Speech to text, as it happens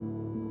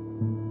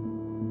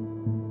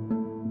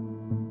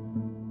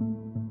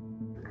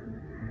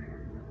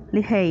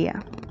Ligeia.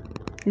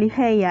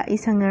 Ligeia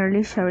is an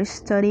early short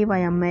story by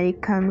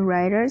American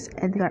writer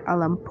Edgar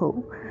Allan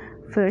Poe,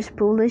 first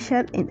published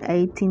in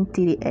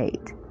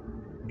 1838,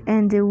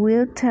 and the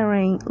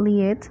Will-Terrain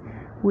Lied,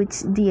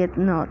 which did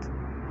not,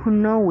 who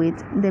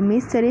knoweth the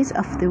mysteries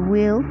of the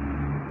will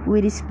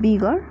with its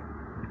vigor?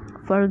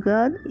 For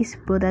God is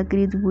but a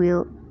great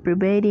will,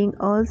 pervading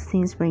all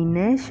things by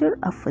nature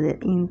of the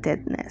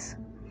intentness.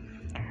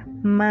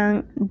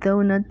 Man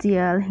doth not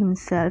yield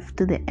himself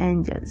to the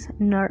angels,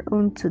 nor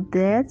unto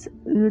death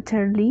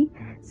utterly,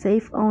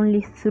 save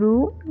only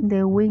through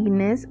the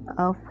weakness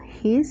of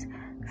his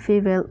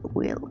feeble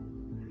will.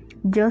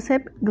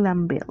 Joseph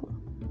Glanville.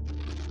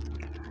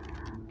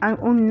 An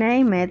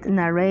unnamed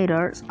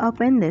narrator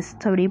opened the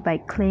story by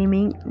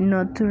claiming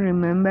not to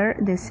remember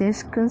the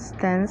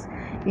circumstance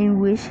in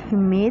which he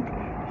met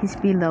his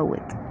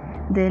beloved,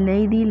 the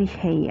Lady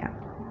Ligeia,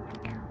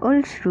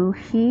 although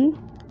he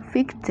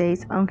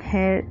fixates on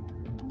her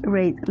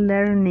great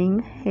learning,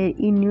 her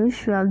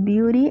unusual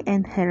beauty,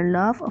 and her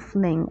love of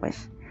language.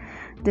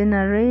 The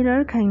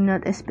narrator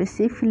cannot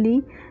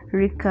specifically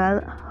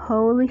recall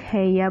how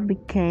Ligeia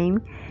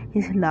became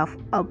his love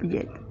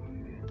object.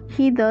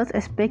 He does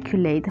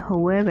speculate,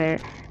 however,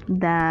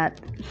 that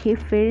he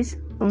first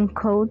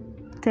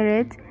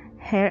encountered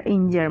her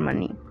in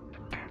Germany,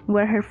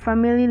 where her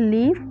family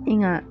lived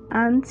in an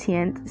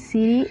ancient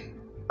city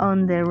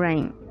on the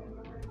Rhine.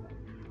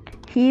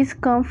 He is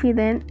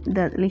confident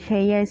that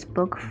Ligeia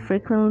spoke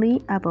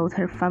frequently about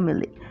her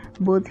family,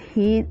 but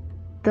he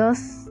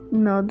does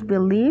not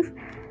believe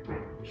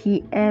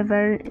he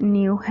ever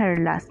knew her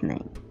last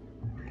name.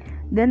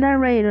 The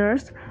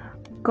narrators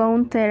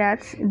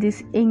counteracts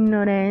this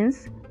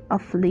ignorance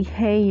of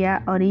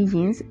Ligeia's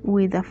origins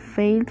with a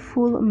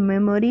faithful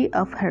memory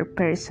of her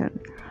person.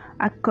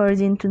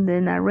 According to the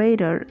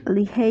narrator,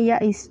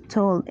 Ligeia is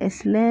tall,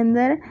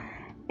 slender,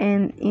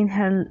 and in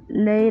her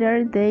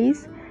later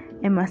days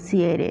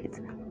emaciated.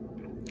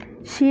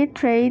 She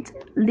trades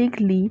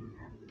lightly,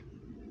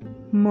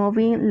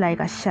 moving like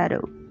a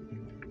shadow.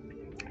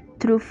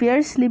 Though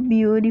fiercely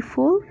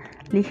beautiful,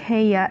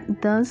 Ligeia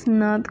does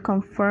not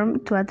conform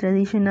to a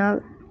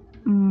traditional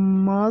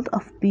mold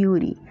of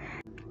beauty.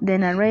 The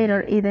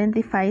narrator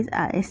identifies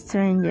a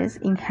strangeness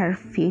in her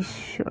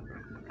feature.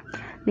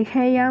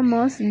 Ligeia's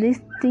most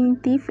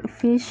distinctive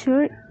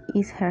feature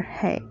is her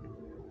hair,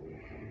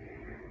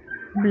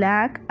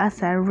 black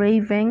as a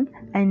raven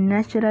and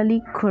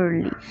naturally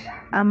curly.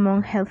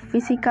 Among her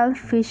physical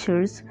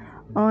features,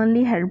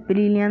 only her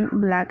brilliant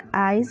black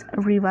eyes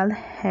rival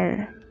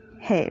her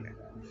hair.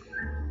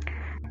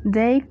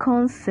 They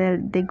conceal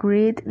the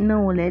great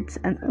knowledge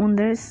and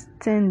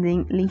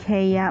understanding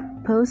Ligeia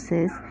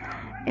possesses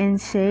and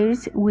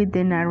shares with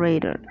the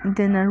narrator.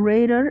 The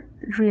narrator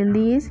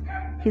relieves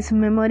his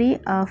memory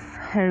of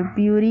her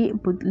beauty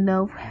but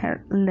loves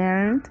her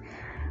learned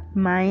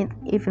mind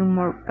even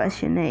more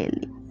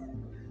passionately.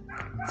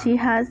 She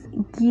has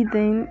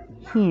guided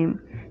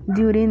him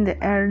during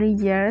the early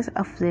years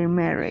of their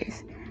marriage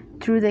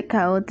through the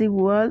chaotic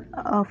world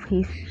of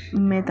his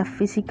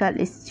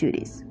metaphysical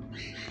studies.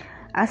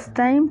 As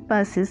time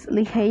passes,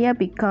 Ligeia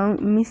becomes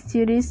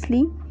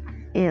mysteriously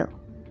ill.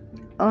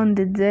 On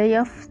the day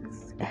of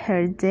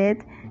her death,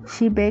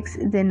 she begs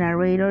the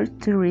narrator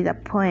to read a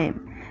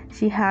poem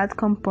she had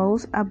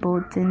composed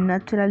about the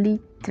natural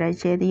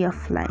tragedy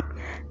of life.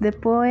 The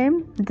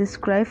poem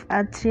describes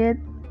a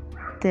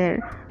theater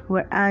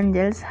where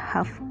angels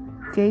have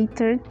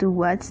gathered to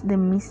watch the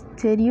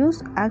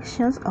mysterious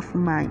actions of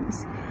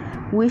minds,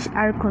 which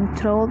are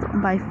controlled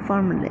by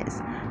formless,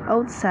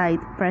 outside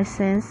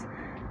presence.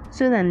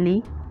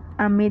 Suddenly,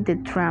 amid the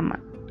drama,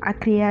 a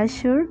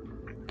creature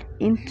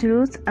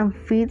intrudes and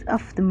feeds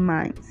off the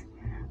minds.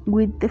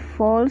 With the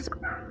fall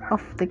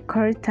of the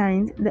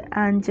curtains, the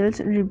angels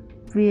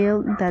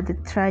reveal that the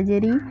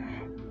tragedy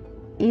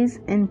is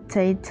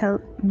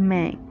entitled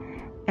Man,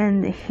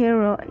 and the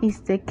hero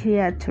is the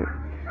creator,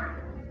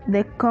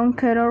 the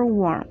conqueror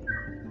worm.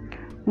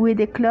 With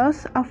the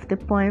close of the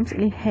poem,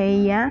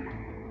 Ligeia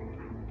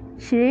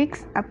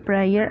shrieks a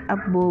prayer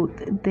about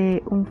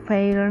the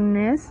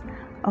unfairness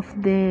of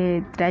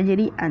the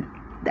tragedy and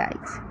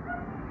dies.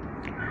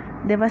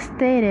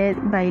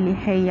 Devastated by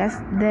Ligeia's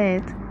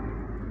death,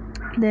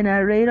 the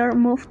narrator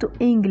moved to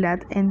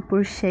England and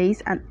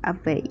purchased an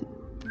abbey.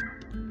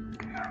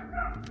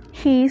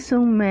 He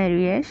soon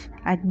married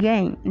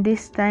again,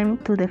 this time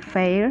to the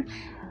fair,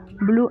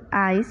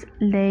 blue-eyed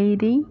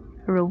Lady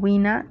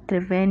Rowena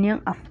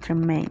Trevanion of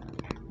Tremaine.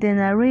 The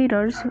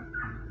narrator's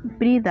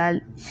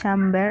bridal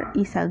chamber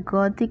is a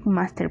Gothic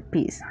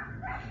masterpiece,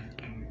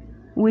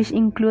 which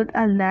includes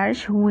a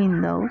large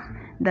window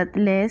that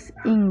lets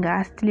in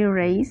ghastly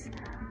rays,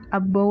 a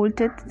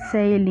vaulted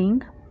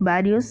ceiling,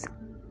 various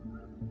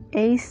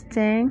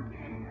Eastern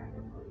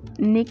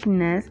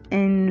knickknacks,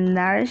 and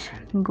large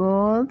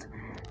gold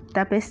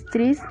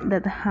tapestries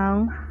that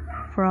hang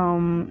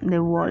from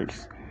the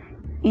walls.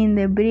 In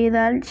the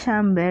bridal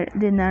chamber,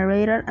 the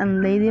narrator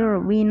and Lady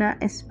Rowena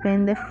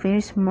spend the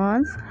first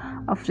months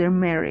of their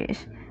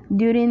marriage.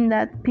 During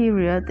that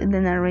period,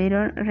 the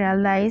narrator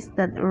realized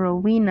that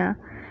Rowena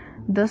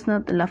does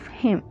not love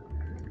him.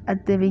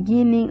 At the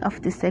beginning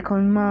of the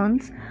second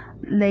month,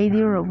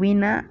 Lady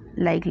Rowena,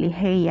 like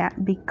Ligeia,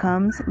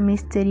 becomes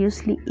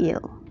mysteriously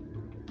ill.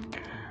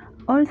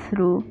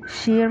 Although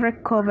she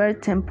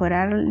recovered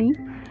temporarily,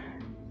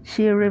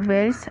 she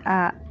reveals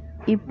a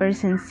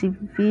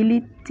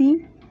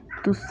hypersensibility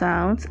to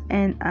sounds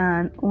and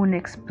an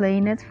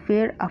unexplained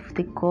fear of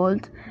the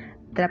cold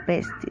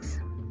travestis,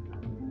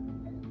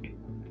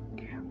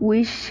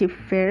 which she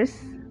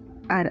fears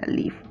are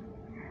alive.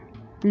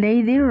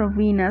 Lady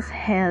Rowena's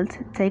health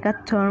takes a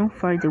turn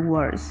for the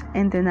worse,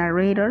 and the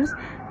narrator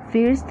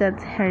fears that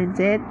her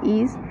death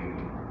is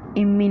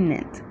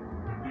imminent.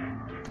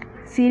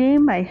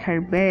 Sitting by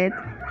her bed,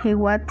 he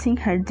watching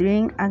her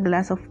drink a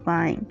glass of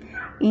wine,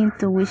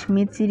 into which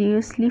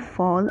mysteriously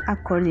fall,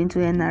 according to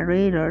the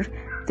narrator,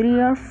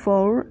 3 or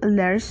 4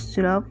 large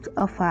drops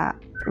of a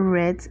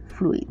red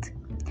fluid.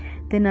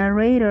 The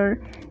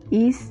narrator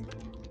is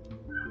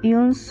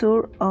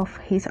unsure of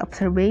his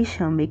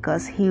observation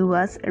because he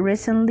was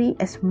recently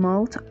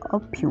smoked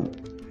opium,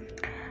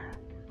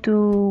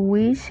 to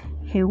which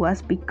he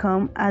was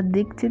become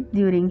addicted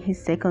during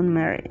his second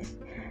marriage.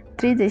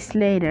 3 days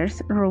later,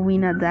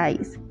 Rowena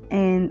dies,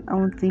 and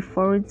on the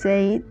 4th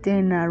day,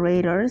 the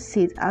narrator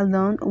sits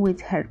alone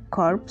with her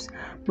corpse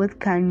but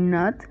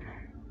cannot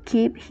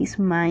keep his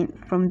mind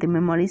from the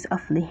memories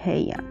of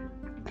Ligeia.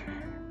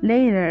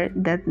 Later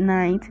that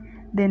night,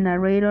 the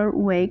narrator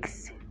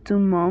wakes 2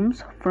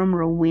 months from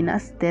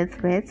Rowena's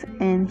deathbed,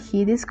 and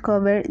he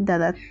discovers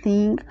that a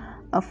thing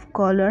of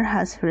color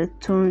has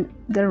returned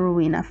the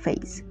Rowena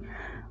face.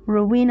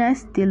 Rowena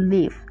still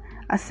lives.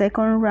 A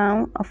second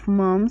round of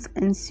months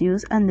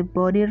ensues, and the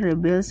body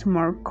reveals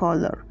more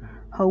color.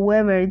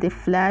 However, the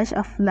flash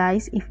of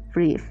light is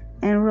brief,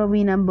 and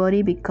Rowena's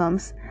body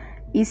becomes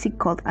easy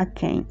cold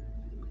again.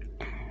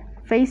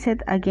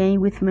 Faced again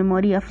with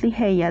memory of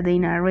Ligeia, the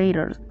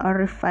narrator,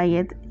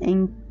 horrified,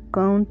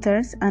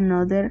 encounters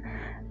another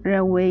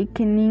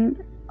reawakening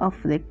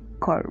of the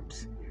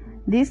corpse.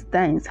 This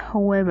time,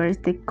 however,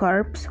 the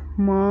corpse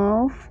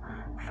moves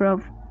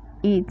from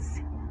its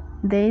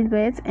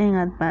deathbed and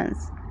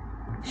advances,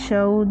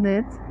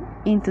 shrouded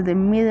into the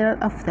middle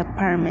of the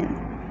apartment.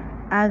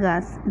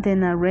 Aghast, the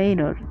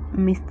narrator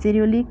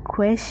mysteriously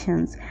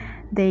questions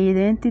the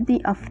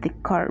identity of the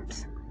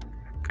corpse.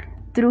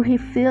 Though he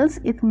feels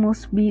it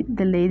must be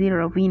the Lady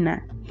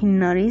Rowena, he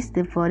notices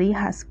the body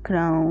has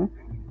grown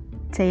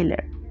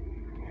taller,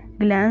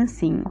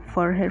 glancing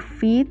from her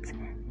feet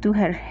to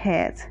her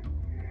head.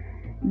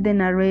 The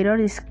narrator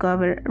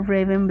discovers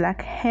raven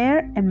black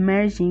hair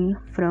emerging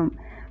from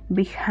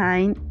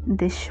behind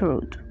the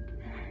shroud.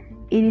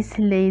 It is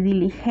Lady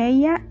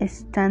Ligeia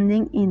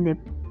standing in the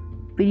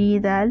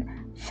bridal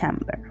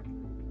chamber.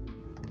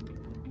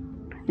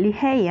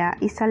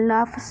 Ligeia is a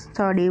love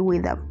story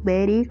with a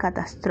very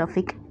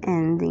catastrophic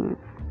ending.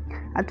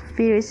 At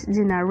first,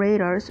 the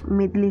narrator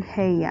meets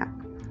Ligeia,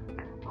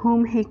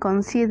 whom he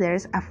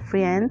considers a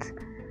friend,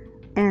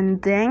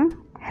 and then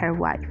her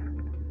wife.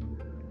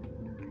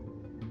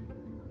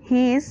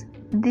 He is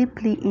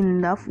deeply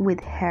in love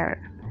with her,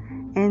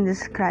 and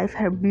describes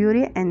her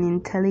beauty and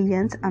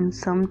intelligence as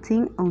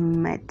something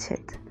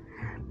unmatched.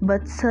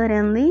 But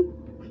suddenly,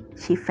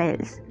 she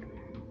fails,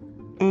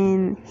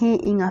 and he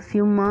in a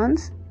few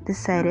months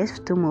decides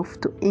to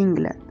move to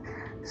England,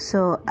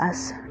 so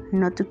as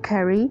not to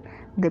carry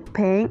the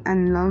pain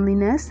and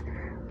loneliness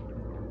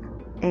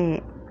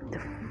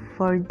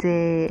for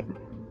the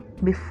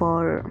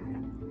before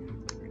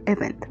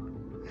event.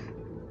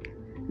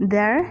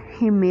 There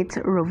he meets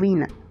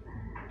Rowena,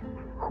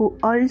 who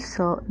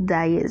also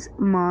dies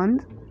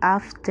months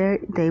after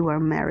they were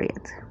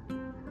married.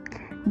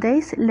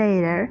 Days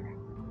later,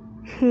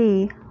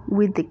 he,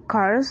 with the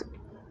corpse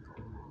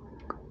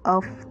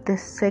of the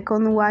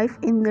second wife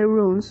in the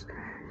rooms,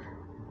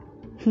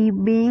 he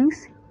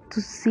begins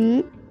to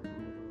see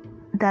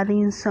that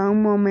in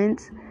some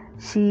moments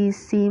she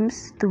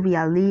seems to be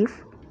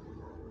alive,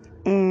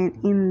 and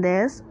in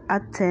this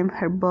attempt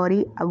her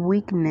body a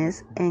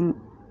weakness, and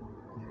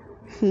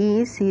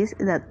he sees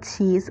that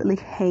she is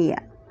Ligeia,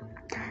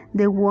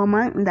 the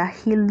woman that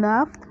he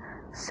loved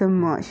so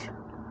much.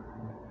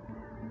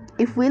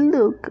 If we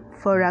look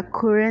for a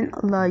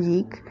current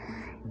logic,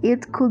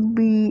 it could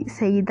be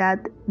said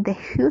that the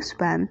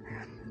husband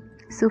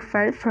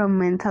suffered from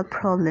mental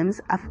problems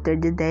after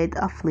the death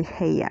of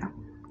Ligeia.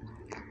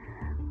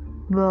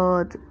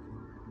 But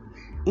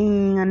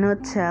in a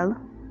nutshell,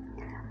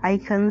 I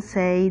can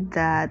say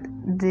that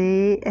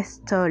the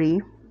story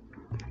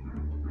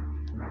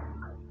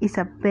is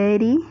a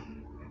very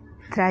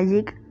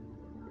tragic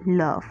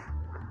love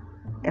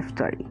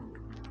story.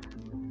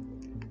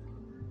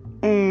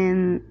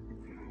 And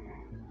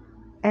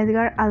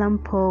Edgar Allan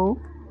Poe,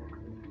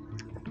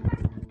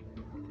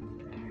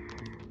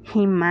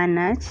 he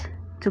managed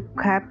to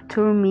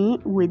capture me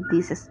with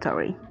this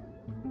story.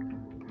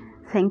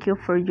 Thank you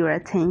for your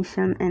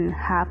attention and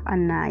have a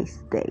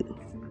nice day.